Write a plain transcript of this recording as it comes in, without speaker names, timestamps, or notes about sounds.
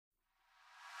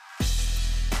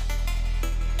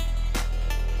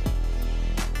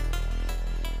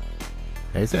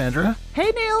Hey, Sandra. Hey,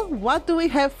 Neil. What do we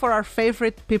have for our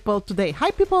favorite people today?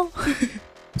 Hi, people.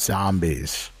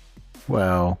 Zombies.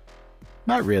 Well,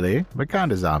 not really, but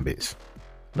kind of zombies.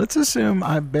 Let's assume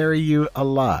I bury you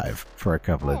alive for a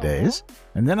couple of days,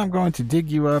 and then I'm going to dig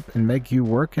you up and make you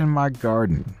work in my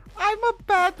garden. I'm a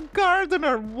bad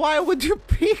gardener. Why would you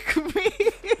pick me?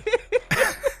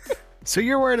 So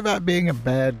you're worried about being a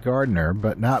bad gardener,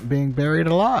 but not being buried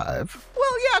alive?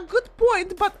 Well, yeah, good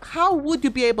point. But how would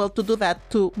you be able to do that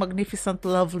to magnificent,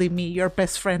 lovely me, your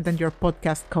best friend and your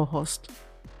podcast co-host?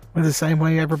 Well, the same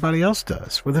way everybody else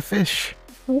does, with a fish.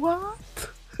 What?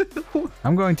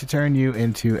 I'm going to turn you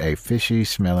into a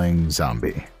fishy-smelling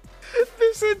zombie.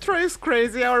 This intro is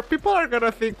crazy. Our people are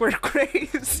gonna think we're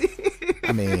crazy.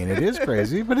 I mean, it is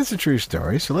crazy, but it's a true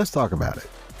story, so let's talk about it.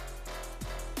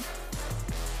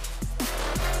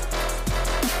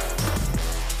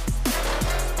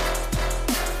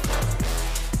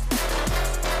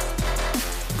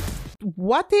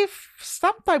 What if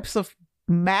some types of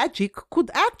magic could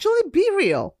actually be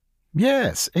real?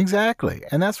 Yes, exactly.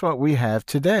 And that's what we have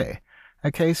today.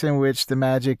 A case in which the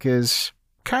magic is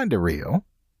kind of real.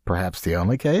 Perhaps the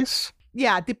only case?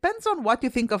 Yeah, depends on what you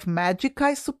think of magic,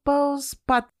 I suppose.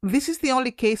 But this is the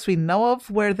only case we know of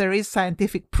where there is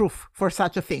scientific proof for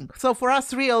such a thing. So for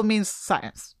us, real means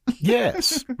science.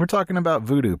 Yes, we're talking about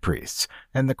voodoo priests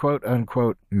and the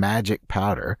quote-unquote magic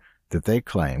powder that they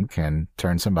claim can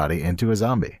turn somebody into a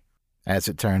zombie. As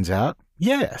it turns out,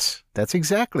 yes, that's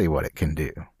exactly what it can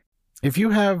do. If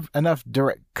you have enough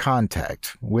direct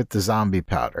contact with the zombie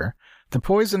powder, the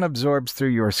poison absorbs through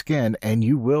your skin and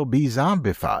you will be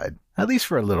zombified, at least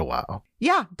for a little while.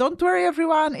 Yeah, don't worry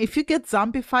everyone. If you get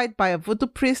zombified by a voodoo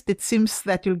priest, it seems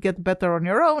that you'll get better on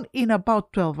your own in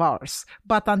about 12 hours.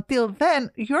 But until then,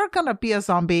 you're gonna be a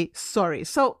zombie. Sorry.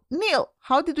 So, Neil,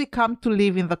 how did we come to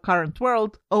live in the current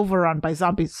world overrun by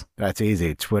zombies? That's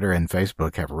easy. Twitter and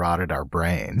Facebook have rotted our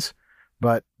brains.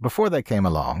 But before they came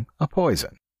along, a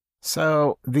poison.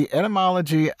 So, the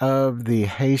etymology of the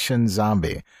Haitian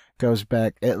zombie goes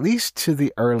back at least to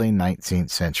the early 19th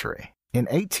century. In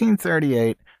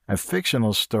 1838, a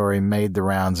fictional story made the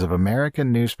rounds of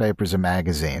American newspapers and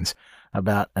magazines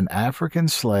about an African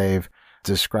slave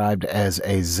described as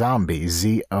a zombie,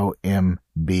 Z-O-M-B-I,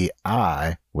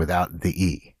 without the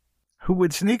E, who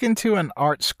would sneak into an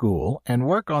art school and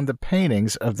work on the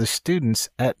paintings of the students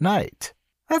at night.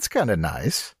 That's kind of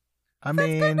nice. That's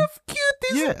kind of cute,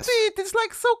 isn't it? It's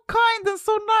like so kind and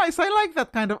so nice. I like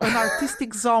that kind of an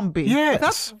artistic zombie.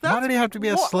 Yes. That's Why did he have to be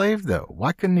a slave, though?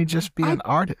 Why couldn't he just be an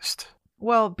artist?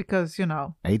 Well, because,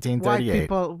 1838. white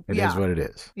people. It is what it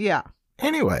is. Yeah.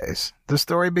 Anyways, the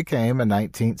story became a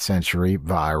 19th century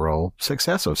viral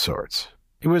success of sorts.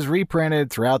 It was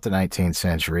reprinted throughout the 19th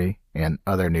century in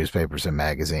other newspapers and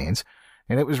magazines,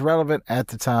 and it was relevant at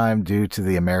the time due to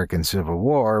the American Civil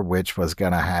War, which was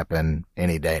going to happen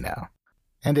any day now.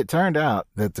 And it turned out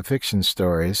that the fiction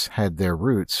stories had their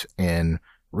roots in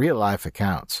real-life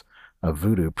accounts of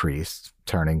voodoo priests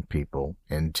turning people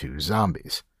into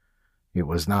zombies. It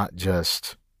was not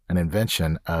just an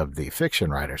invention of the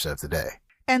fiction writers of the day.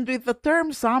 And with the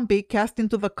term zombie cast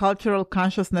into the cultural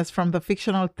consciousness from the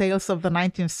fictional tales of the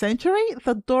 19th century,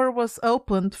 the door was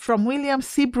opened from William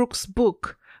Seabrook's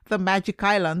book, The Magic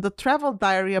Island, a travel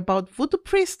diary about voodoo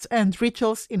priests and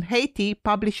rituals in Haiti,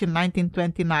 published in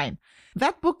 1929.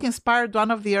 That book inspired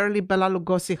one of the early Bela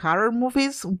Lugosi horror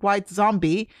movies, White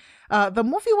Zombie. The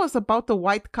movie was about a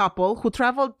white couple who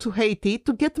traveled to Haiti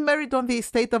to get married on the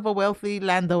estate of a wealthy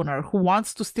landowner who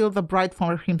wants to steal the bride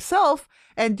from himself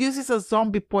and uses a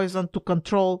zombie poison to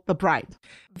control the bride.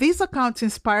 These accounts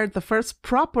inspired the first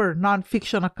proper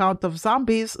non-fiction account of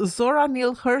zombies, Zora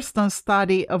Neale Hurston's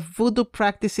study of voodoo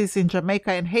practices in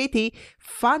Jamaica and Haiti,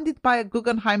 funded by a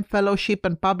Guggenheim Fellowship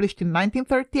and published in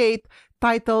 1938,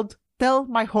 titled Tell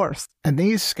My Horse. And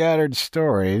these scattered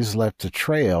stories left a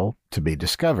trail to be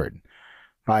discovered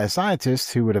by a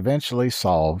scientist who would eventually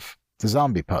solve the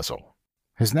zombie puzzle.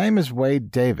 His name is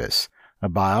Wade Davis, a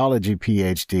biology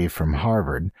PhD from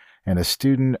Harvard and a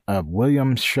student of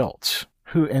William Schultz,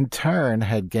 who in turn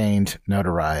had gained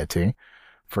notoriety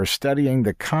for studying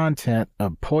the content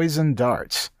of poison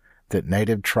darts that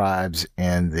native tribes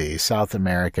in the South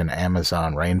American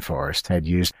Amazon rainforest had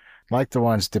used, like the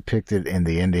ones depicted in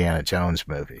the Indiana Jones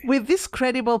movie. With these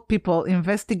credible people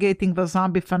investigating the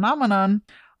zombie phenomenon,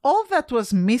 all that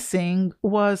was missing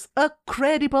was a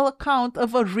credible account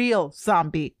of a real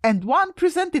zombie, and one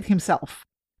presented himself.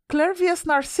 Clervius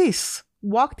Narcisse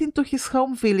walked into his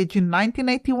home village in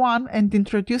 1981 and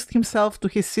introduced himself to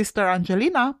his sister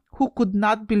Angelina, who could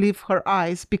not believe her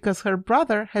eyes because her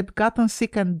brother had gotten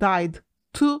sick and died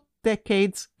 2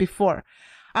 decades before.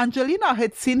 Angelina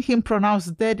had seen him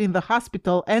pronounced dead in the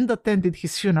hospital and attended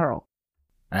his funeral.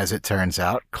 As it turns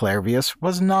out, Clairvius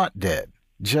was not dead,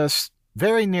 just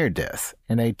very near death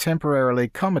in a temporarily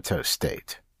comatose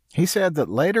state. He said that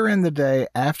later in the day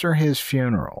after his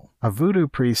funeral, a voodoo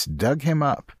priest dug him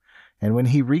up, and when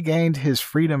he regained his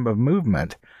freedom of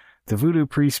movement, the voodoo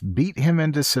priest beat him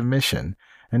into submission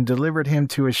and delivered him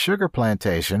to a sugar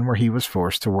plantation where he was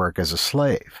forced to work as a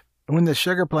slave. When the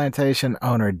sugar plantation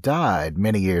owner died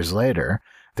many years later,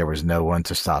 there was no one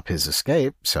to stop his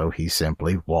escape, so he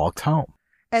simply walked home.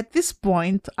 At this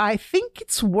point, I think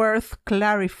it's worth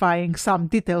clarifying some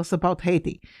details about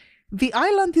Haiti. The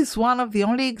island is one of the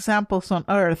only examples on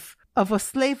Earth of a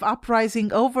slave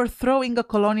uprising overthrowing a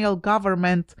colonial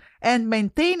government and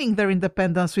maintaining their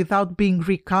independence without being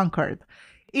reconquered.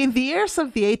 In the years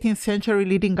of the 18th century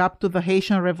leading up to the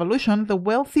Haitian Revolution, the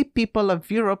wealthy people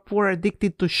of Europe were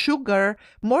addicted to sugar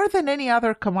more than any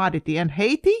other commodity, and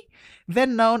Haiti,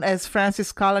 then known as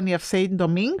France's colony of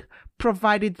Saint-Domingue,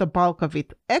 provided the bulk of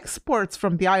it. Exports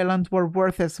from the island were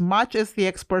worth as much as the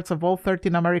exports of all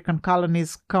 13 American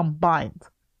colonies combined.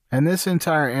 And this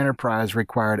entire enterprise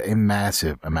required a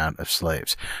massive amount of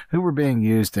slaves, who were being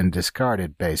used and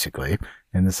discarded, basically,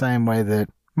 in the same way that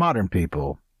modern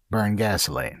people burn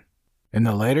gasoline. In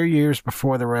the later years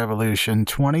before the Revolution,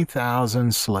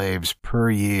 20,000 slaves per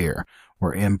year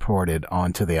were imported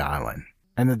onto the island.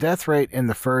 And the death rate in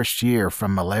the first year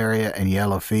from malaria and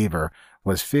yellow fever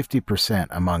was 50%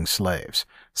 among slaves.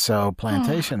 So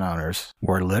plantation owners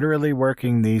were literally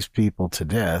working these people to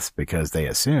death because they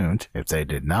assumed if they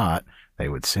did not, they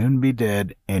would soon be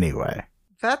dead anyway.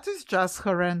 That is just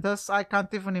horrendous. I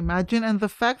can't even imagine. And the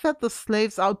fact that the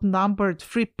slaves outnumbered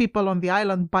free people on the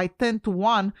island by 10 to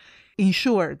 1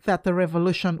 ensured that the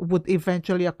revolution would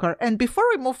eventually occur. And before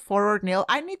we move forward, Neil,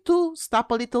 I need to stop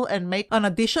a little and make an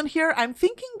addition here. I'm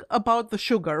thinking about the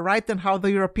sugar, right? And how the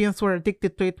Europeans were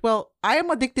addicted to it. Well, I am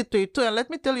addicted to it too. And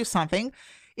let me tell you something.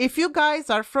 If you guys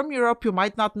are from Europe, you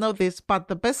might not know this, but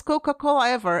the best Coca-Cola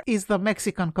ever is the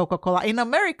Mexican Coca-Cola. In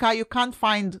America, you can't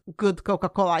find good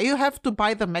Coca-Cola. You have to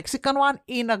buy the Mexican one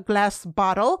in a glass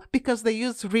bottle because they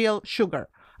use real sugar.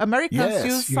 Americans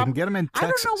use you can get them in Texas.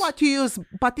 I don't know what you use,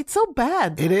 but it's so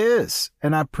bad. It is.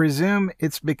 And I presume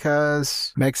it's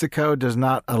because Mexico does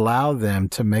not allow them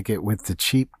to make it with the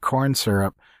cheap corn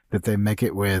syrup that they make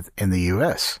it with in the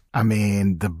U.S. I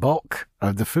mean, the bulk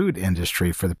of the food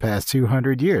industry for the past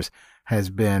 200 years has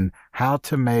been how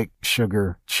to make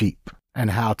sugar cheap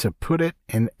and how to put it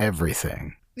in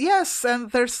everything. Yes, and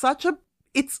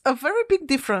it's a very big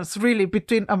difference, really,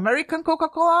 between American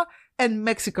Coca-Cola and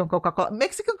Mexican Coca-Cola.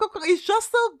 Mexican Coca-Cola is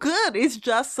just so good. It's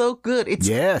just so good.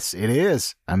 Yes, it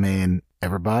is. I mean,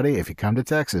 everybody, if you come to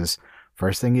Texas,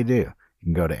 first thing you do, you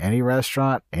can go to any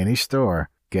restaurant, any store,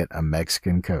 get a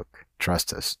Mexican Coke.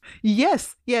 Trust us.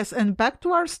 Yes. And back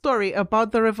to our story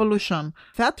about the revolution.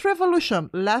 That revolution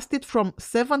lasted from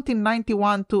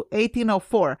 1791 to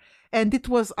 1804, and it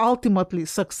was ultimately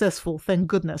successful, thank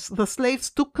goodness. The slaves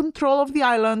took control of the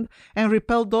island and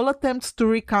repelled all attempts to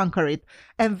reconquer it.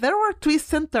 And there were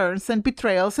twists and turns and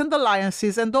betrayals and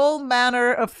alliances and all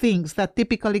manner of things that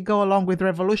typically go along with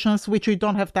revolutions, which we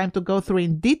don't have time to go through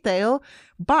in detail.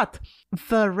 But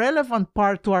the relevant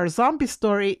part to our zombie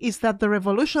story is that the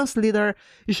revolution's leader,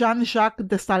 Jean-Jacques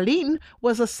Dessalines,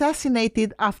 was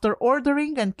assassinated after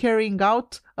ordering and carrying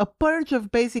out a purge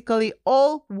of basically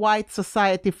all white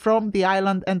society from the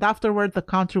island, and afterward the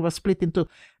country was split in two.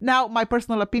 Now, my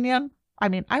personal opinion, I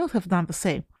mean, I would have done the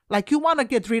same. Like, you want to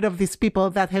get rid of these people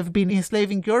that have been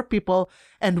enslaving your people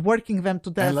and working them to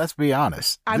death. And let's be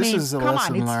honest, this is a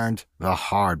lesson learned the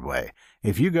hard way.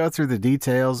 If you go through the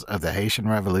details of the Haitian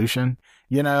Revolution,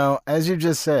 you know, as you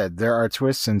just said, there are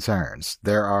twists and turns.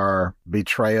 There are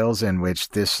betrayals in which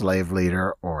this slave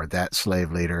leader or that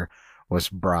slave leader was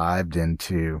bribed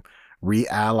into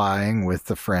re-allying with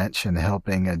the French and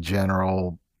helping a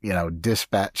general,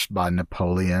 dispatched by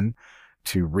Napoleon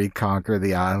to reconquer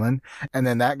the island. And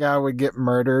then that guy would get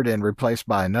murdered and replaced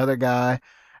by another guy,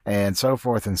 and so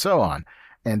forth and so on.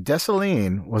 And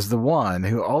Dessalines was the one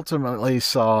who ultimately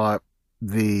saw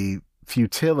the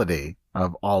futility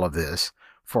of all of this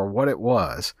for what it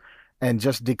was and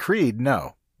just decreed,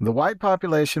 no, the white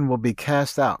population will be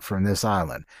cast out from this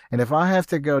island. And if I have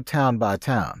to go town by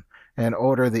town and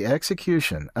order the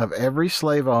execution of every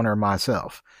slave owner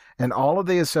myself and all of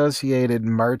the associated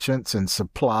merchants and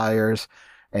suppliers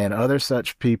and other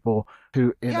such people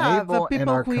who enable and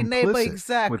are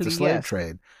complicit with the slave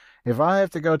trade, if I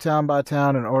have to go town by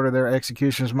town and order their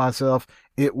executions myself,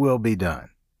 it will be done.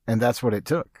 And that's what it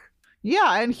took.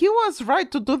 Yeah, and he was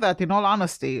right to do that, in all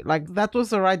honesty. Like, that was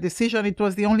the right decision. It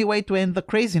was the only way to end the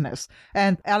craziness.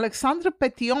 And Alexandre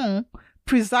Pétion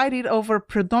presided over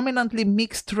predominantly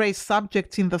mixed-race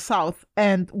subjects in the South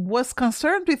and was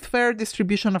concerned with fair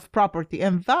distribution of property.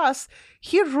 And thus,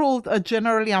 he ruled a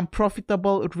generally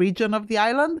unprofitable region of the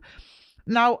island.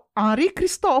 Now, Henri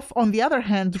Christophe, on the other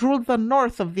hand, ruled the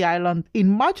north of the island in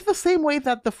much the same way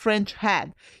that the French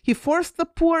had. He forced the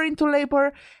poor into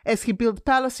labor as he built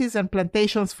palaces and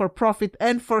plantations for profit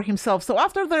and for himself. So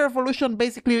after the revolution,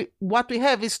 basically what we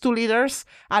have is two leaders,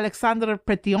 Alexandre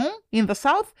Pétion in the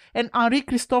south and Henri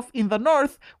Christophe in the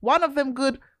north, one of them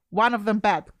good, one of them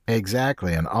bad.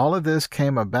 Exactly, and all of this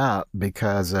came about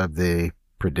because of the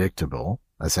predictable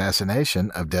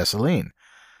assassination of Dessalines.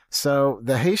 So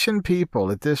the Haitian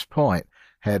people at this point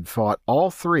had fought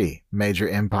all three major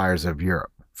empires of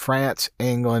Europe, France,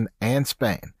 England, and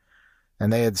Spain,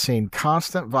 and they had seen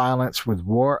constant violence with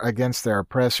war against their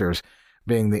oppressors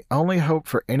being the only hope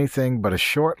for anything but a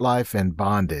short life in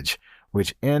bondage,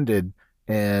 which ended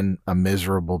in a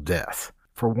miserable death.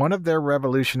 For one of their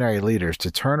revolutionary leaders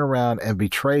to turn around and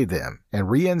betray them and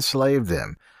re-enslave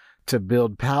them to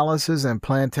build palaces and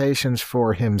plantations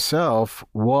for himself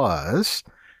was,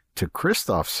 to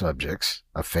Christophe's subjects,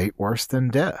 a fate worse than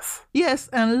death. Yes,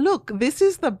 and look, this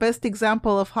is the best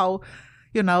example of how,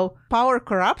 power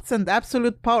corrupts and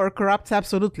absolute power corrupts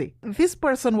absolutely. This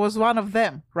person was one of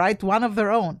them, right? One of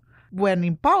their own. When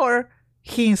in power,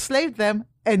 he enslaved them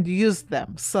and used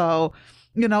them. So,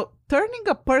 turning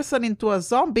a person into a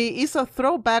zombie is a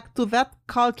throwback to that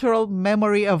cultural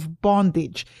memory of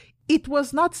bondage. It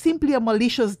was not simply a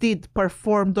malicious deed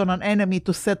performed on an enemy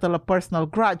to settle a personal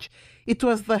grudge. It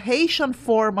was the Haitian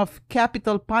form of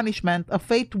capital punishment, a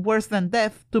fate worse than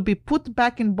death, to be put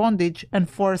back in bondage and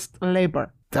forced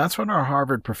labor. That's what our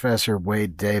Harvard professor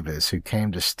Wade Davis, who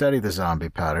came to study the zombie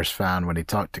powders, found when he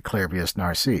talked to Clervius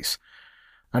Narcisse.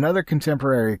 Another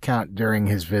contemporary account during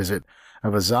his visit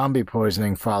of a zombie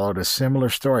poisoning followed a similar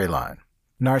storyline.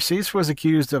 Narcisse was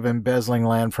accused of embezzling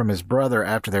land from his brother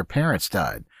after their parents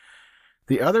died.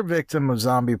 The other victim of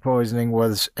zombie poisoning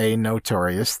was a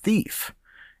notorious thief.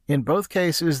 In both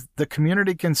cases, the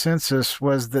community consensus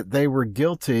was that they were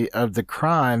guilty of the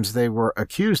crimes they were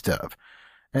accused of,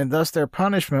 and thus their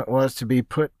punishment was to be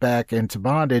put back into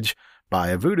bondage by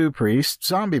a voodoo priest,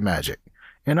 zombie magic.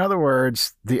 In other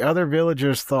words, the other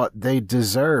villagers thought they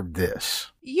deserved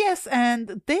this. Yes,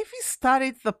 and Davis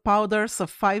studied the powders of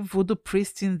 5 voodoo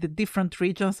priests in the different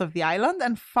regions of the island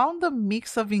and found a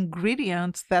mix of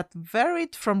ingredients that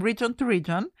varied from region to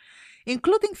region,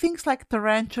 including things like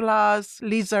tarantulas,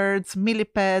 lizards,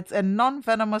 millipedes, and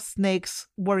non-venomous snakes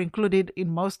were included in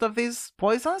most of these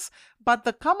poisons, but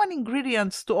the common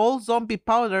ingredients to all zombie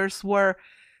powders were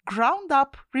ground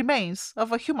up remains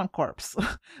of a human corpse,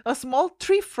 a small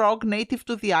tree frog native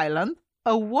to the island,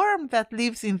 a worm that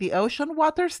lives in the ocean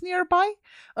waters nearby,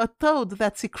 a toad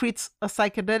that secretes a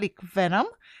psychedelic venom,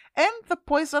 and the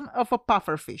poison of a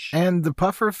pufferfish. And the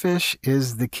pufferfish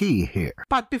is the key here.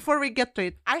 But before we get to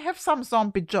it, I have some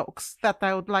zombie jokes that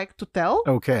I would like to tell.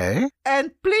 Okay.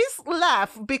 And please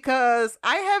laugh, because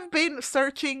I have been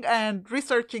searching and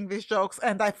researching these jokes,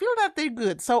 and I feel that they're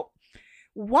good. So,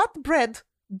 what bread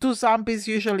do zombies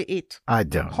usually eat? I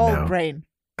don't know. Whole grain.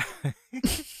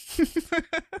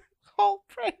 Whole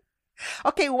grain.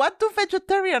 Okay, what do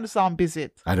vegetarian zombies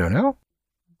eat? I don't know.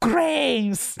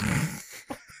 Grains.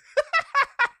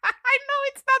 I know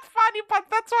it's not funny, but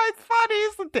that's why it's funny,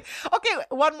 isn't it? Okay,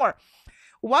 one more.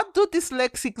 What do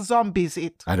dyslexic zombies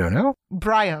eat? I don't know.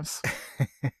 Bryans.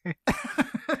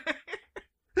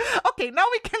 Okay, now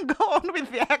we can go on with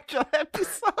the actual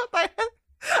episode. I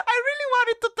really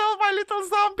wanted to tell my little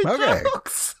zombie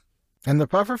jokes. And the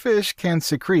pufferfish can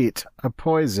secrete a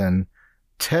poison,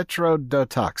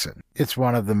 tetrodotoxin. It's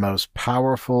one of the most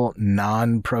powerful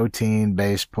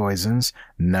non-protein-based poisons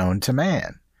known to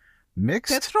man.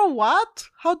 Mixed... Tetro what?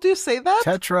 How do you say that?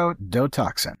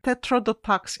 Tetrodotoxin.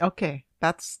 Tetrodotoxin. Okay,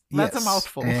 that's a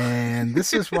mouthful. And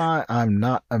this is why I'm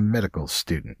not a medical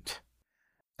student.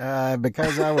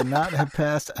 Because I would not have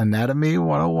passed Anatomy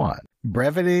 101.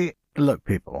 Brevity... Look,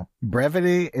 people,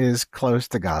 brevity is close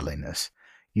to godliness.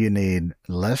 You need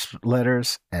less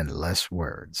letters and less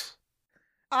words.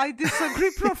 I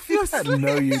disagree profusely.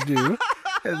 No, you do.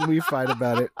 And we fight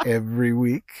about it every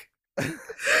week.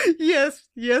 Yes,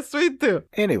 we do.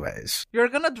 Anyways. You're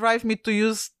going to drive me to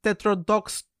use whatever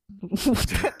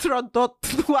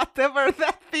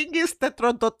that thing is,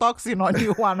 tetrodotoxin on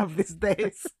you one of these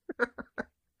days.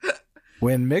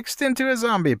 When mixed into a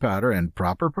zombie powder in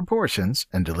proper proportions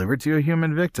and delivered to a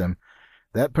human victim,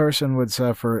 that person would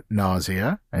suffer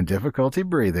nausea and difficulty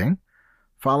breathing,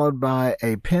 followed by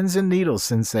a pins and needles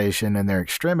sensation in their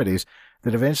extremities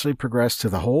that eventually progressed to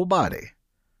the whole body,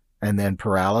 and then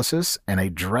paralysis and a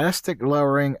drastic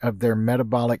lowering of their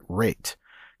metabolic rate,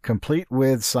 complete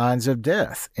with signs of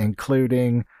death,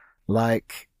 including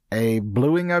like a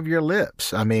bluing of your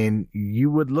lips. I mean,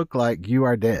 you would look like you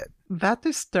are dead. That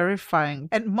is terrifying.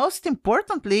 And most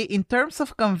importantly, in terms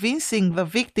of convincing the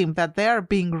victim that they are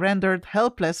being rendered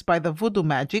helpless by the voodoo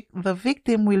magic, the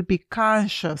victim will be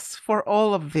conscious for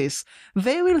all of this.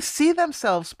 They will see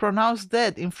themselves pronounced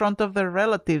dead in front of their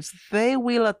relatives. They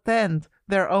will attend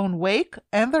their own wake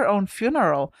and their own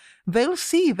funeral. They'll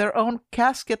see their own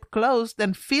casket closed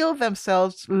and feel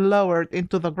themselves lowered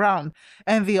into the ground.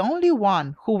 And the only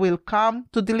one who will come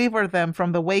to deliver them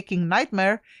from the waking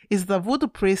nightmare is the voodoo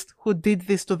priest who did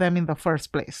this to them in the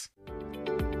first place.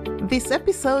 This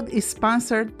episode is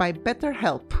sponsored by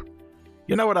BetterHelp.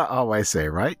 You know what I always say,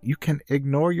 right? You can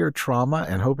ignore your trauma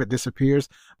and hope it disappears,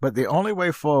 but the only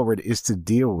way forward is to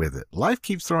deal with it. Life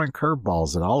keeps throwing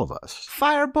curveballs at all of us.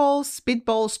 Fireballs,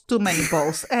 speedballs, too many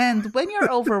balls. And when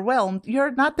you're overwhelmed,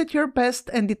 you're not at your best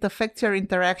and it affects your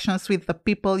interactions with the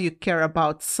people you care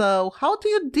about. So how do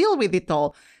you deal with it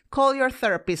all? Call your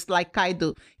therapist like I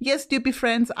do. Yes, Doopy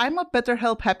friends, I'm a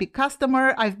BetterHelp happy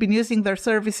customer. I've been using their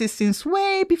services since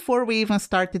way before we even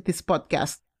started this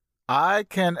podcast. I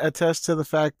can attest to the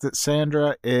fact that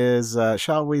Sandra is,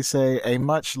 shall we say, a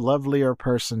much lovelier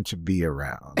person to be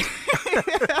around.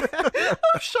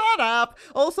 Oh, shut up.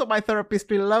 Also, my therapist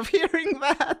will love hearing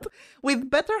that. With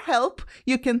BetterHelp,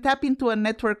 you can tap into a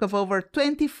network of over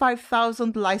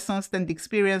 25,000 licensed and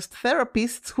experienced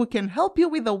therapists who can help you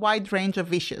with a wide range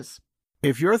of issues.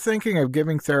 If you're thinking of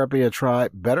giving therapy a try,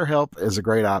 BetterHelp is a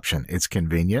great option. It's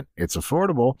convenient, it's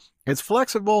affordable, it's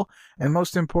flexible, and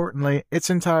most importantly, it's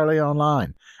entirely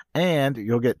online. And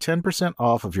you'll get 10%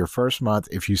 off of your first month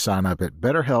if you sign up at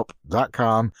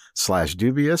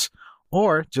betterhelp.com/dubious,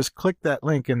 or just click that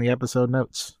link in the episode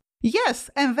notes. Yes,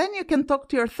 and then you can talk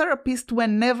to your therapist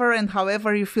whenever and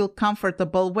however you feel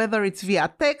comfortable, whether it's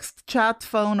via text, chat,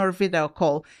 phone, or video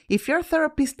call. If your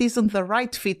therapist isn't the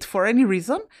right fit for any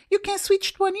reason, you can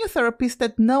switch to a new therapist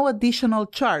at no additional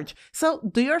charge. So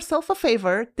do yourself a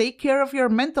favor, take care of your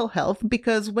mental health,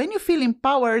 because when you feel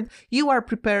empowered, you are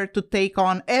prepared to take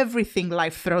on everything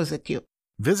life throws at you.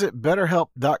 Visit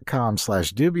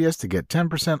betterhelp.com/dubious to get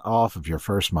 10% off of your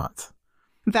first month.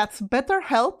 That's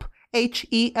BetterHelp,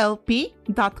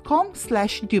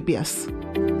 HELP.com/dubious.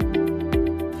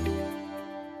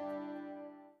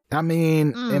 I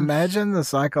mean, imagine the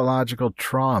psychological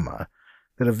trauma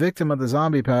that a victim of the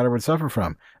zombie powder would suffer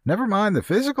from. Never mind the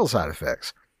physical side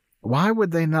effects. Why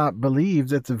would they not believe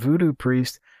that the voodoo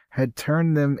priest had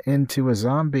turned them into a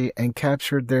zombie and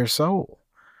captured their soul?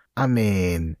 I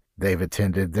mean, they've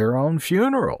attended their own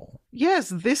funeral. Yes,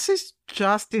 this is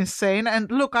just insane.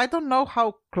 And look, I don't know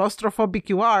how claustrophobic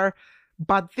you are,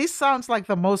 but this sounds like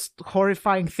the most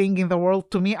horrifying thing in the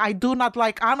world to me. I do not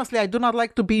like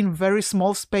to be in very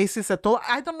small spaces at all.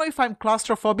 I don't know if I'm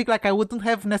claustrophobic, like I wouldn't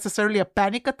have necessarily a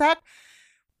panic attack,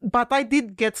 but I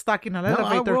did get stuck in an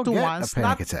elevator once. A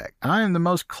panic attack. I am the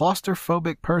most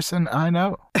claustrophobic person I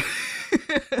know.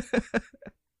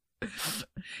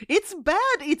 It's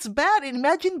bad.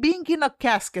 Imagine being in a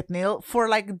casket, Neil, for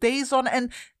like days on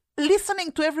and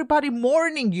listening to everybody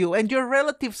mourning you and your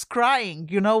relatives crying,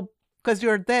 because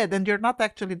you're dead and you're not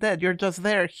actually dead. You're just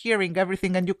there hearing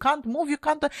everything and you can't move.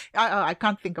 I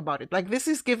can't think about it. Like, this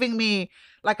is giving me,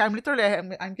 like, I'm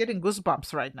getting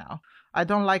goosebumps right now. I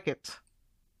don't like it.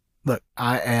 Look,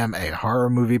 I am a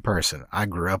horror movie person. I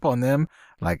grew up on them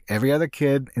like every other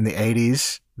kid in the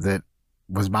 80s that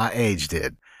was my age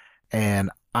did. And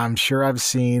I'm sure I've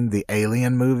seen the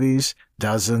Alien movies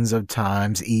dozens of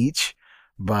times each,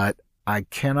 but I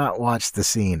cannot watch the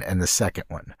scene in the second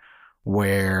one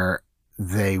where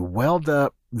they weld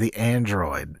up the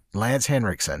android, Lance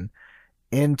Henriksen,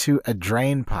 into a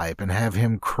drain pipe and have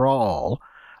him crawl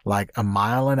like 1.5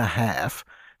 miles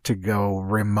to go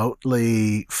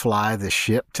remotely fly the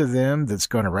ship to them that's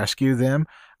going to rescue them.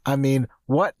 I mean,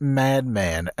 what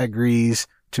madman agrees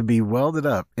to be welded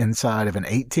up inside of an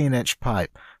 18-inch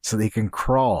pipe so they can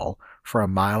crawl for 1.5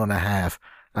 miles?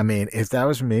 I mean, if that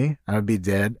was me, I would be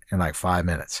dead in like 5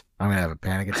 minutes. I'm going to have a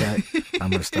panic attack. I'm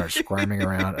going to start squirming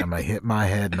around. I'm going to hit my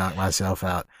head, knock myself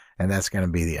out, and that's going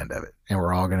to be the end of it. And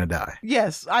we're all going to die.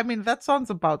 Yes, I mean, that sounds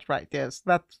about right. Yes,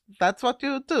 that's what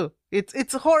you do.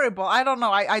 It's horrible. I don't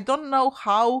know. I don't know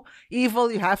how evil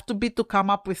you have to be to come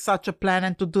up with such a plan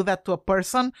and to do that to a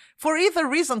person for either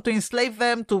reason, to enslave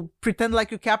them, to pretend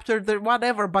like you captured their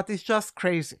whatever, but it's just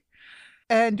crazy.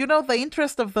 And the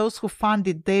interest of those who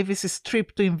funded Davis's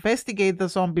trip to investigate the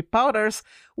zombie powders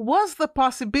was the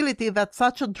possibility that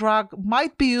such a drug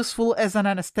might be useful as an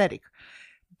anesthetic.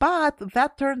 But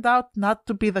that turned out not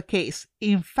to be the case.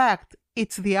 In fact,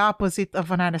 it's the opposite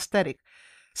of an anesthetic.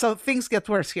 So things get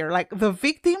worse here. Like, the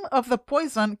victim of the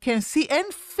poison can see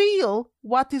and feel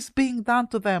what is being done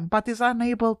to them, but is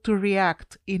unable to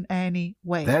react in any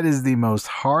way. That is the most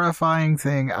horrifying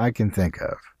thing I can think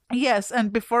of. Yes,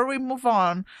 and before we move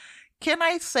on, can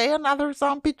I say another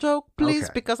zombie joke, please?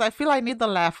 Okay. Because I feel I need a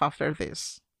laugh after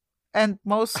this. And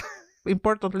most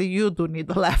importantly, you do need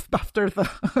a laugh after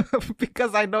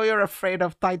because I know you're afraid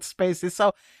of tight spaces.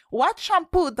 So, what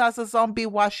shampoo does a zombie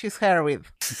wash his hair with?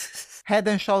 Head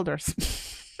and Shoulders.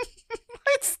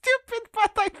 It's stupid,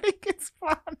 but I think it's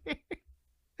funny.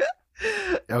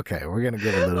 Okay, we're going to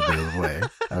give a little bit away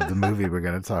of the movie we're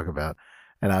going to talk about.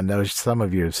 And I know some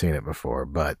of you have seen it before,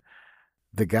 but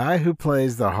the guy who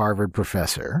plays the Harvard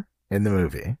professor in the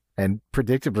movie, and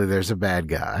predictably there's a bad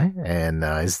guy, and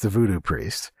is the voodoo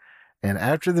priest. And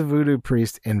after the voodoo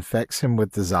priest infects him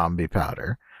with the zombie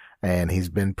powder, and he's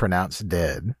been pronounced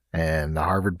dead, and the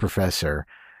Harvard professor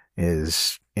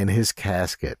is in his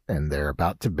casket, and they're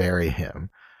about to bury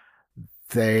him,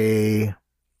 they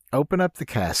open up the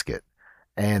casket,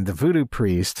 and the voodoo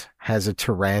priest has a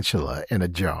tarantula in a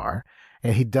jar,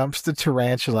 and he dumps the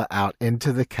tarantula out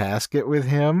into the casket with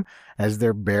him as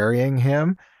they're burying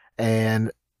him,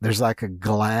 and there's like a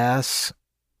glass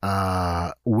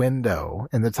window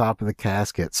in the top of the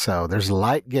casket, so there's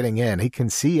light getting in. He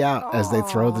can see out as they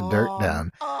throw the dirt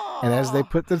down. And as they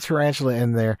put the tarantula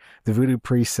in there, the voodoo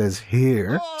priest says,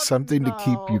 "Here, something to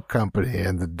keep you company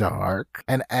in the dark."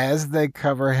 And as they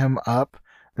cover him up,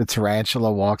 the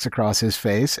tarantula walks across his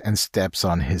face and steps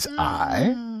on his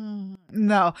eye.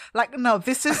 No,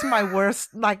 this is my worst.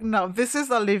 This is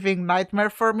a living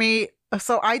nightmare for me.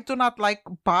 So I do not like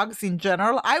bugs in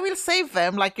general. I will save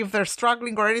them, like if they're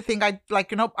struggling or anything. I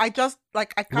just I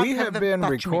can't. We have them been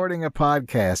touch recording me. a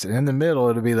podcast, and in the middle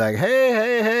it'll be like,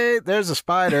 hey, there's a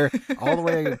spider all the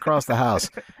way across the house.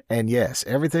 And yes,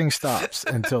 everything stops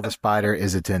until the spider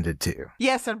is attended to.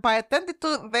 Yes, and by attended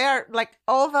to, they're like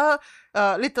all the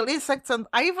little insects, and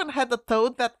I even had a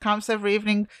toad that comes every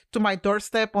evening to my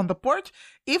doorstep on the porch.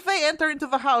 If they enter into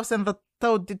the house, and the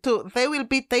toad did too, they will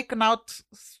be taken out,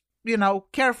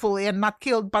 carefully and not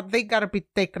killed, but they gotta be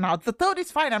taken out. The toad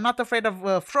is fine. I'm not afraid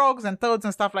of frogs and toads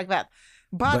and stuff like that.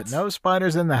 But no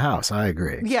spiders in the house. I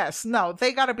agree. Yes, no,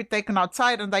 they gotta be taken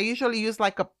outside, and I usually use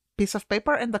like a piece of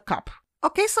paper and a cup.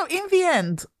 Okay, so in the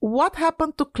end, what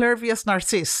happened to Clervius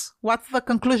Narcisse? What's the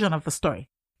conclusion of the story?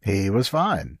 He was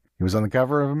fine. He was on the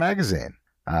cover of a magazine.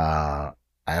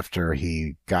 After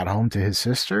he got home to his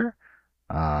sister,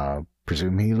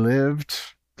 presume he lived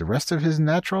the rest of his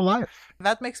natural life.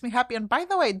 That makes me happy. And by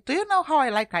the way, do you know how I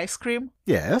like ice cream?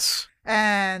 Yes.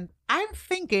 And I'm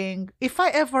thinking, if I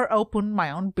ever open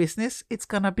my own business, it's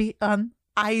gonna be an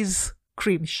ice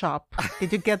cream shop.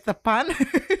 Did you get the pun?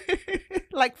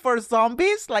 Like for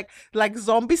zombies, like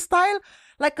zombie style,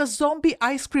 like a zombie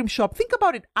ice cream shop. Think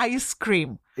about it, ice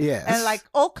cream. Yes. And like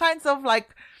all kinds of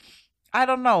I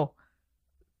don't know,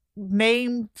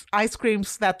 named ice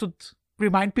creams that would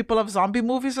remind people of zombie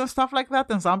movies and stuff like that,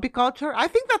 and zombie culture. I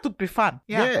think that would be fun.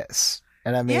 Yeah. Yes.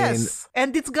 And I mean, yes.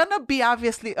 And it's gonna be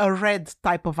obviously a red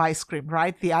type of ice cream,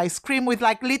 right? The ice cream with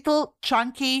like little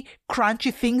chunky,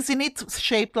 crunchy things in it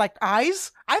shaped like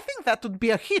eyes. I think that would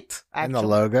be a hit, actually. And the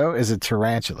logo is a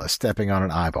tarantula stepping on an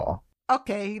eyeball.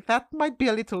 Okay, that might be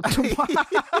a little too much.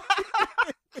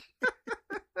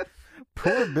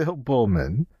 Poor Bill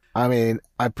Pullman. I mean,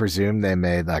 I presume they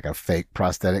made like a fake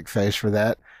prosthetic face for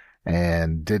that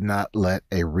and did not let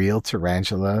a real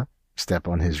tarantula step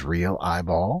on his real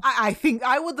eyeball. I think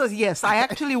I would, yes, I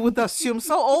actually would assume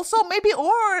so. Also, maybe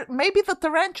the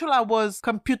tarantula was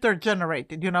computer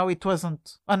generated. It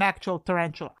wasn't an actual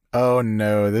tarantula. Oh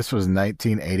no, this was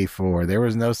 1984. There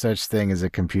was no such thing as a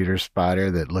computer spider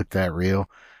that looked that real.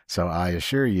 So I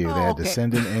assure you, they had to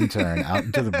send an intern out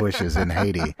into the bushes in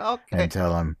Haiti and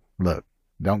tell him, look,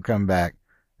 don't come back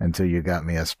until you got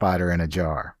me a spider in a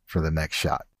jar for the next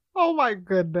shot. Oh my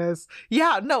goodness.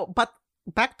 Yeah, no, but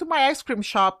back to my ice cream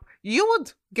shop. You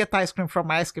would get ice cream from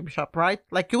my ice cream shop, right?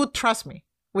 Like you would trust me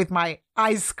with my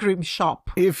ice cream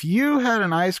shop. If you had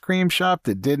an ice cream shop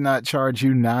that did not charge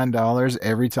you $9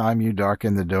 every time you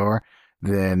darken the door,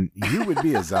 then you would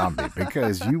be a zombie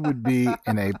because you would be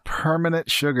in a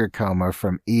permanent sugar coma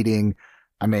from getting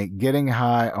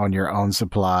high on your own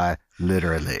supply,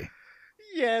 literally.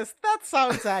 Yes, that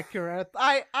sounds accurate.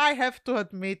 I have to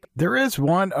admit. There is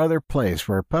one other place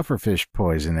where pufferfish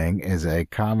poisoning is a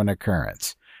common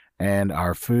occurrence, And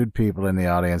our food people in the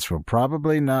audience will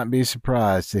probably not be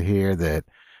surprised to hear that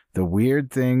the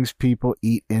weird things people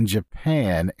eat in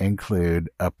Japan include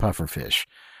a pufferfish.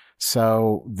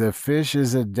 So the fish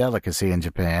is a delicacy in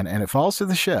Japan, and it falls to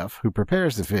the chef who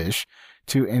prepares the fish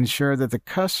to ensure that the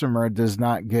customer does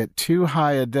not get too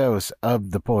high a dose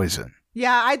of the poison.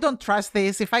 Yeah, I don't trust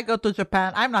this. If I go to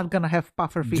Japan, I'm not going to have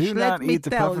pufferfish. Do not eat the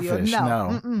pufferfish.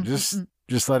 No.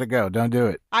 Just let it go. Don't do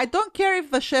it. I don't care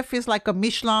if the chef is like a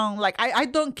Michelin. Like, I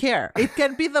don't care. It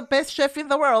can be the best chef in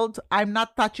the world. I'm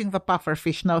not touching the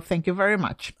pufferfish. No, thank you very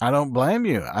much. I don't blame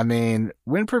you. I mean,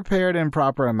 when prepared in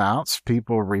proper amounts,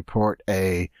 people report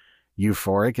a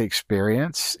euphoric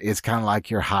experience. It's kind of like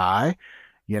you're high,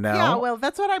 you know? Yeah, well,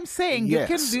 that's what I'm saying.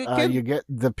 Yes, you get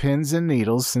the pins and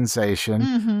needles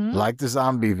sensation, like the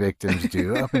zombie victims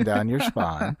do, up and down your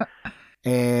spine.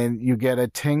 And you get a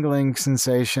tingling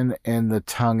sensation in the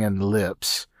tongue and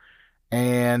lips.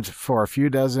 And for a few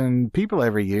dozen people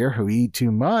every year who eat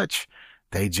too much,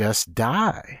 they just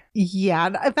die.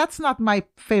 Yeah, that's not my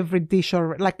favorite dish.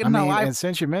 And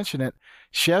since you mention it,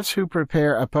 chefs who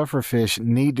prepare a pufferfish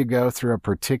need to go through a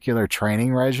particular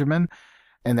training regimen.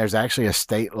 And there's actually a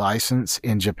state license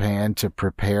in Japan to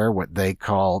prepare what they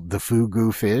call the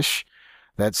fugu fish.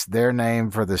 That's their name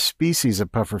for the species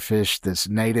of pufferfish that's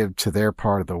native to their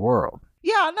part of the world.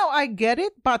 Yeah, no, I get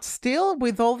it. But still,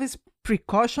 with all these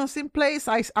precautions in place,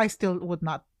 I still would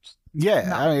not. Yeah,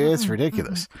 no. I mean, it's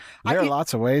ridiculous. There are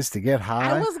lots of ways to get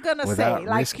high without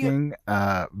risking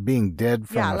being dead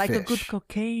from a fish. Yeah, like a good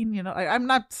cocaine, you know. I'm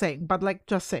not saying, but like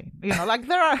just saying, you know, like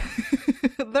there are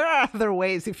there are other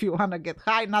ways if you want to get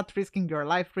high, not risking your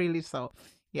life really. So,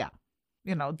 yeah,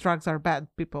 you know, drugs are bad,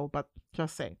 people, but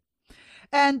just saying.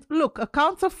 And look,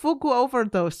 accounts of fugu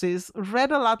overdoses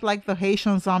read a lot like the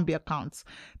Haitian zombie accounts.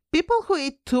 People who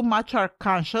eat too much are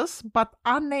conscious but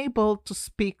unable to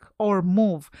speak or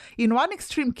move. In one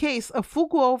extreme case, a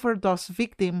fugu overdose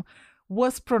victim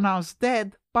was pronounced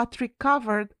dead but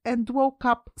recovered and woke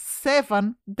up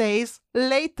 7 days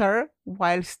later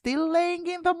while still laying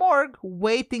in the morgue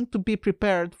waiting to be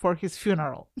prepared for his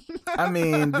funeral. I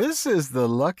mean, this is the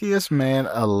luckiest man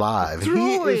alive.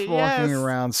 Truly, he is walking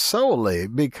around solely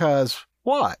because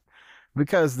what?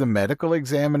 Because the medical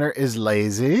examiner is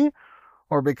lazy?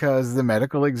 Or because the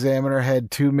medical examiner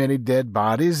had too many dead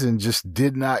bodies and just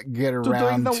did not get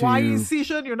around to doing the Y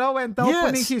incision, you know, and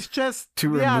opening his chest. To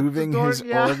removing his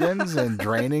organs and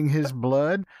draining his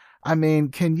blood. I mean,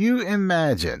 can you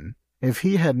imagine if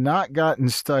he had not gotten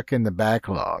stuck in the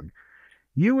backlog?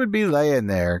 You would be laying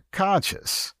there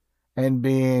conscious and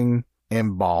being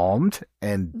embalmed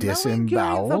and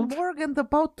disemboweled. You're in the morgue and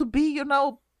about to be, you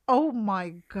know, oh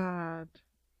my God.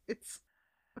 It's...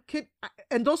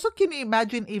 And also, can you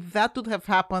imagine if that would have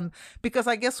happened? Because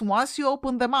I guess once you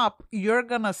open them up, you're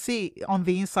gonna see on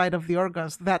the inside of the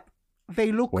organs that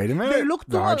they look. Wait a minute, they look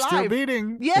too alive. The heart's still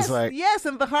beating. Yes, yes,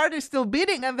 and the heart is still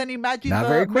beating. And then imagine not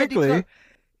very quickly,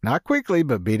 not quickly,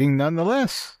 but beating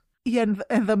nonetheless. Yeah,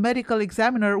 and the medical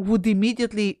examiner would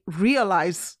immediately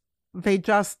realize they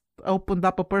just opened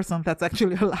up a person that's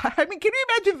actually alive. I mean, can you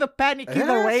imagine the panic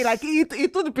either way? Like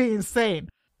it would be insane.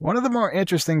 One of the more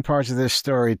interesting parts of this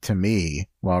story to me,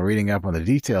 while reading up on the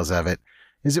details of it,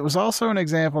 is it was also an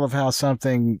example of how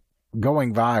something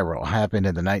going viral happened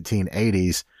in the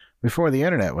 1980s before the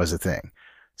internet was a thing.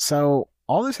 So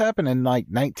all this happened in like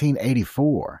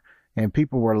 1984, and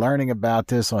people were learning about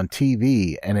this on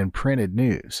TV and in printed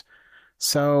news.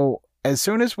 So as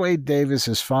soon as Wade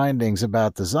Davis's findings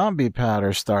about the zombie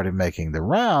powder started making the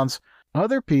rounds,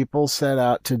 other people set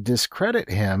out to discredit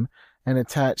him and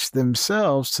attach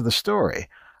themselves to the story.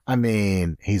 I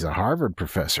mean, he's a Harvard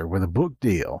professor with a book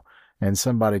deal and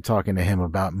somebody talking to him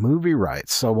about movie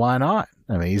rights, so why not?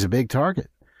 I mean, he's a big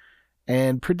target.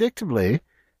 And predictably,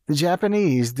 the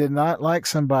Japanese did not like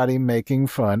somebody making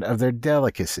fun of their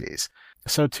delicacies.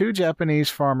 So 2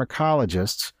 Japanese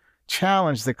pharmacologists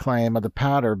challenged the claim of the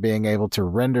powder being able to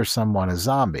render someone a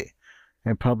zombie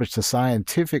and published a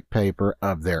scientific paper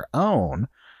of their own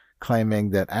claiming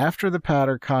that after the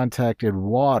powder contacted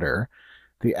water,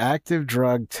 the active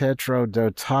drug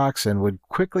tetrodotoxin would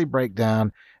quickly break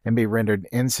down and be rendered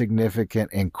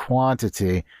insignificant in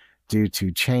quantity due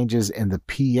to changes in the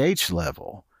pH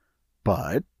level.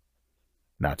 But,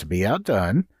 not to be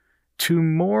outdone, 2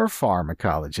 more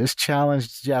pharmacologists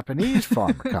challenged Japanese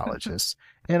pharmacologists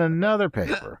in another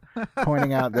paper,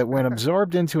 pointing out that when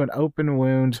absorbed into an open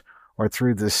wound or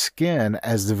through the skin,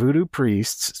 as the voodoo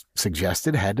priests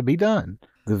suggested had to be done,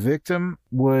 the victim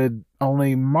would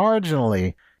only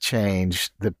marginally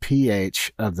change the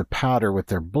pH of the powder with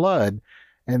their blood,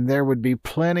 and there would be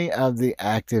plenty of the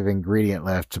active ingredient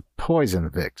left to poison the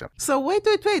victim. So wait.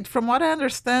 From what I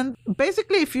understand,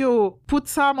 basically if you put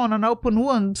some on an open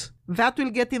wound, that will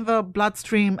get in the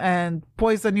bloodstream and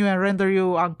poison you and render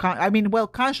you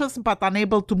conscious but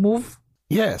unable to move.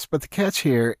 Yes, but the catch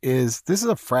here is this is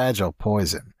a fragile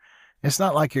poison. It's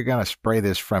not like you're going to spray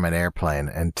this from an airplane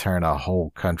and turn a whole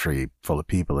country full of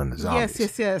people into zombies.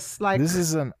 Yes. This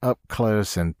is an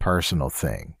up-close and personal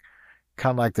thing.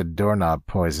 Kind of like the doorknob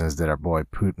poisons that our boy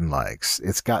Putin likes.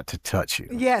 It's got to touch you.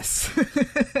 Yes.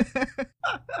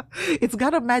 It's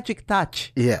got a magic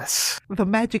touch. Yes. The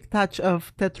magic touch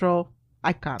of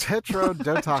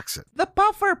Tetrodotoxin. The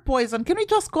puffer poison. Can we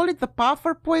just call it the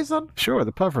puffer poison? Sure,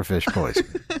 the pufferfish poison.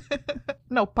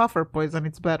 No, puffer poison.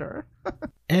 It's better.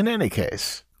 In any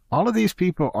case, all of these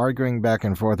people arguing back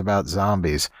and forth about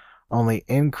zombies only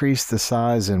increased the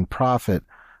size and profit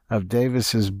of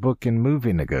Davis's book and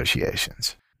movie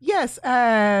negotiations. Yes,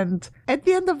 and at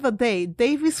the end of the day,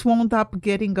 Davis wound up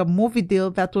getting a movie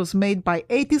deal that was made by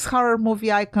 80s horror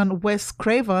movie icon Wes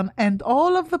Craven, and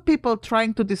all of the people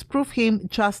trying to disprove him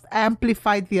just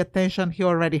amplified the attention he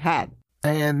already had.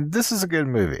 And this is a good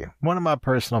movie, one of my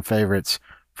personal favorites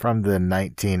from the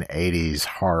 1980s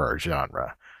horror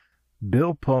genre.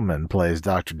 Bill Pullman plays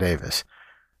Dr. Davis,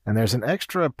 and there's an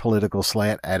extra political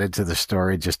slant added to the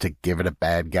story just to give it a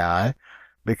bad guy,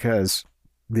 because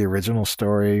the original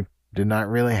story did not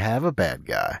really have a bad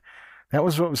guy. That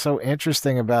was what was so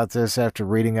interesting about this after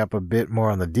reading up a bit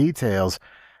more on the details.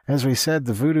 As we said,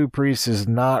 the voodoo priest is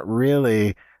not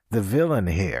really the villain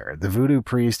here. The voodoo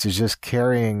priest is just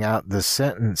carrying out the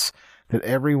sentence that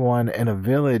everyone in a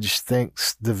village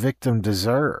thinks the victim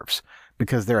deserves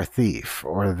because they're a thief,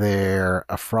 or they're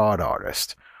a fraud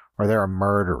artist, or they're a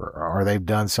murderer, or they've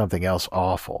done something else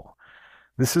awful.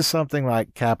 This is something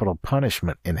like capital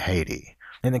punishment in Haiti.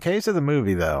 In the case of the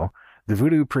movie, though, the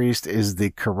voodoo priest is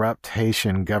the corrupt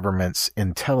Haitian government's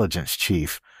intelligence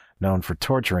chief known for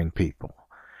torturing people.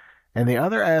 And the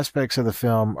other aspects of the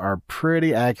film are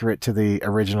pretty accurate to the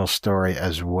original story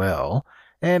as well,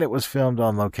 and it was filmed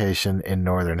on location in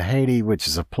northern Haiti, which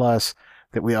is a plus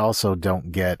that we also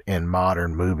don't get in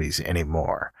modern movies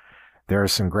anymore. There are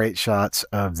some great shots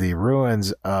of the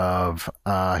ruins of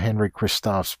Henry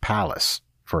Christophe's palace,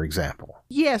 for example.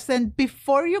 Yes, and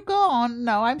before you go on,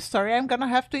 no, I'm sorry, I'm going to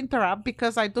have to interrupt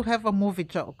because I do have a movie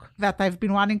joke that I've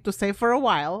been wanting to say for a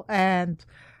while, and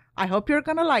I hope you're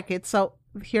going to like it. So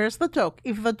here's the joke.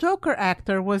 If the Joker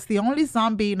actor was the only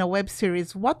zombie in a web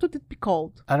series, what would it be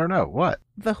called? I don't know. What?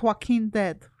 The Joaquin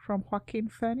Dead from Joaquin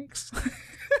Phoenix.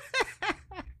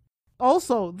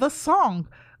 Also, the song,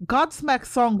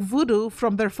 Godsmack's song Voodoo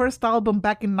from their first album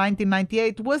back in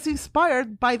 1998 was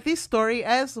inspired by this story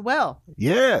as well.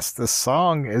 Yes, the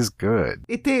song is good.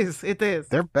 It is.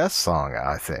 Their best song,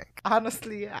 I think.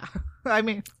 Honestly, yeah.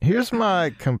 Here's my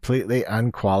completely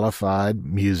unqualified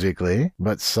musically,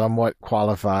 but somewhat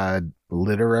qualified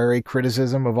literary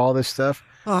criticism of all this stuff,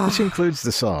 which includes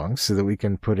the song, so that we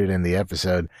can put it in the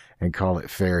episode and call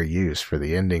it fair use for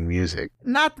the ending music.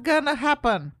 Not gonna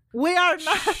happen. We are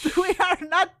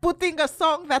not putting a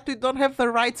song that we don't have the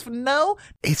rights for. No.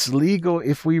 It's legal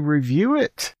if we review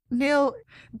it. Neil,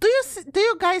 do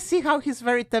you guys see how he's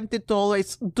very tempted to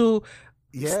always do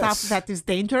stuff that is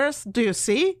dangerous? Do you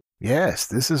see? Yes,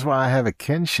 this is why I have a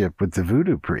kinship with the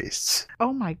voodoo priests.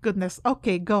 Oh my goodness.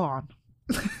 Okay, go on.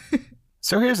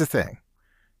 So here's the thing.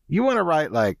 You want to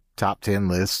write like top 10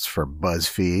 lists for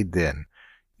BuzzFeed, then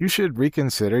you should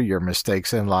reconsider your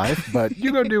mistakes in life, but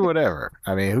you go do whatever.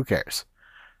 Who cares?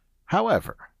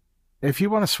 However, if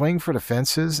you want to swing for the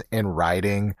fences in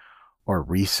writing or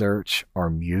research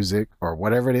or music or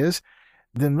whatever it is,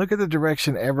 then look at the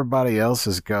direction everybody else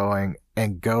is going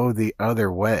and go the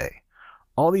other way.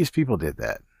 All these people did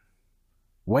that.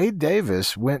 Wade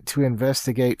Davis went to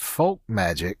investigate folk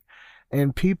magic,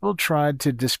 and people tried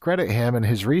to discredit him and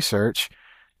his research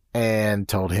and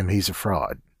told him he's a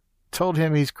fraud. Told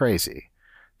him he's crazy,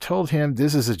 told him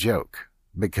this is a joke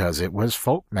because it was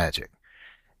folk magic,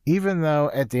 even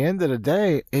though at the end of the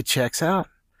day, it checks out.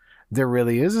 There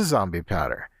really is a zombie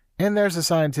powder, and there's a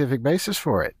scientific basis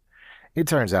for it. It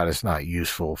turns out it's not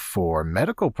useful for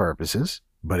medical purposes,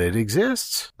 but it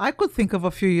exists. I could think of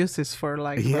a few uses for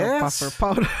the puffer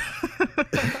powder.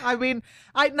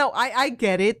 I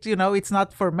get it. It's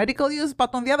not for medical use,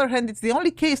 but on the other hand, it's the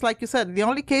only case, like you said, the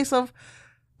only case of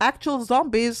actual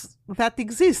zombies that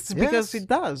exists, because it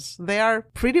does. They are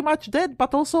pretty much dead,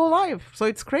 but also alive. So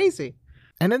it's crazy.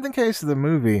 And in the case of the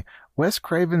movie, Wes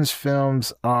Craven's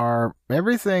films are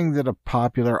everything that a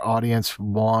popular audience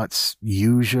wants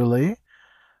usually,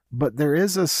 but there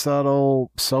is a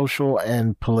subtle social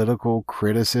and political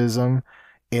criticism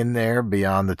in there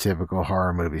beyond the typical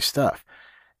horror movie stuff.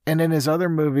 And in his other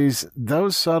movies,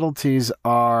 those subtleties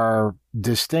are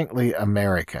distinctly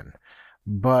American,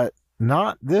 but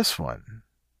not this one.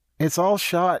 It's all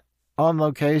shot on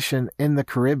location in the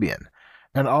Caribbean,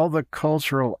 and all the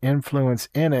cultural influence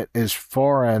in it is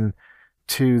foreign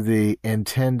to the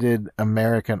intended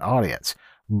American audience.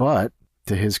 But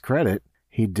to his credit,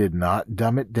 he did not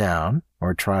dumb it down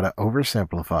or try to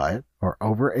oversimplify it or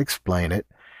over-explain it.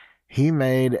 He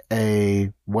made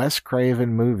a Wes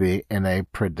Craven movie in a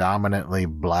predominantly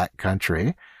black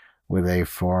country with a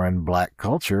foreign black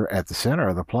culture at the center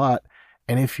of the plot.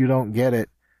 And if you don't get it,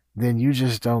 then you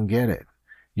just don't get it.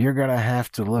 You're going to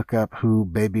have to look up who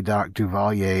Baby Doc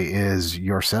Duvalier is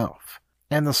yourself.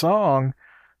 And the song,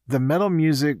 the metal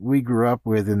music we grew up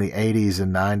with in the 80s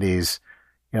and 90s,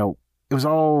 it was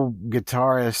all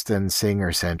guitarist and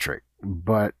singer centric.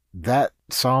 But that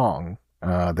song,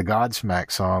 the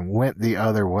Godsmack song, went the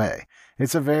other way.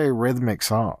 It's a very rhythmic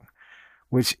song,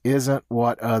 which isn't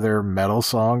what other metal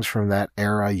songs from that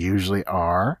era usually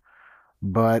are,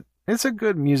 but it's a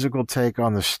good musical take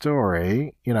on the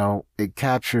story. It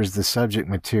captures the subject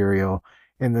material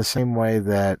in the same way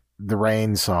that the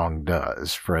Rain song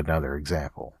does, for another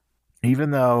example.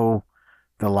 Even though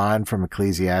the line from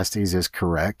Ecclesiastes is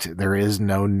correct, there is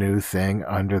no new thing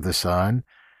under the sun,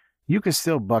 you can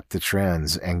still buck the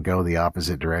trends and go the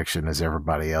opposite direction as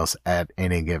everybody else at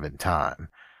any given time.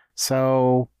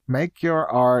 So make your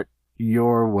art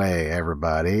your way,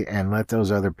 everybody, and let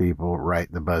those other people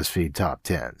write the BuzzFeed top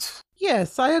 10s.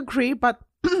 Yes, I agree, but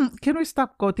can we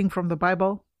stop quoting from the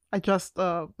Bible? I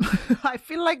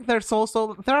feel like there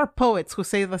are poets who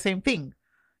say the same thing.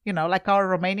 Like our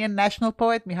Romanian national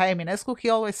poet, Mihai Eminescu,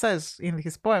 he always says in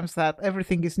his poems that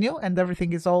everything is new and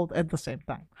everything is old at the same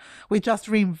time. We just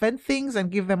reinvent things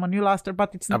and give them a new luster,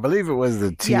 but it's not. I believe it was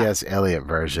the T.S. Eliot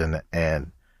version,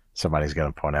 and somebody's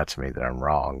going to point out to me that I'm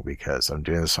wrong because I'm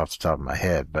doing this off the top of my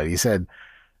head, but he said,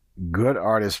 good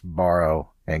artists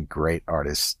borrow and great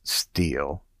artists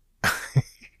steal.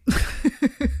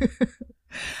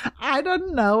 I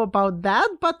don't know about that,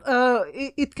 but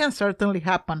it can certainly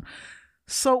happen.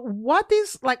 So what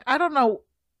is, I don't know.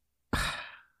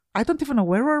 I don't even know.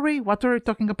 Where were we? What were we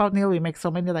talking about, Neil? We make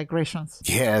so many digressions.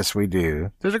 Yes, we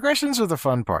do. The digressions are the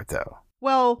fun part, though.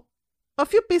 Well, a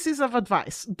few pieces of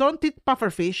advice. Don't eat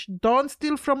pufferfish. Don't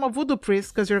steal from a voodoo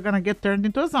priest because you're going to get turned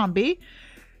into a zombie.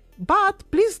 But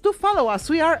please do follow us.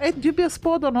 We are at Dubious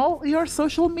Pod on all your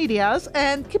social medias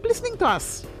and keep listening to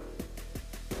us.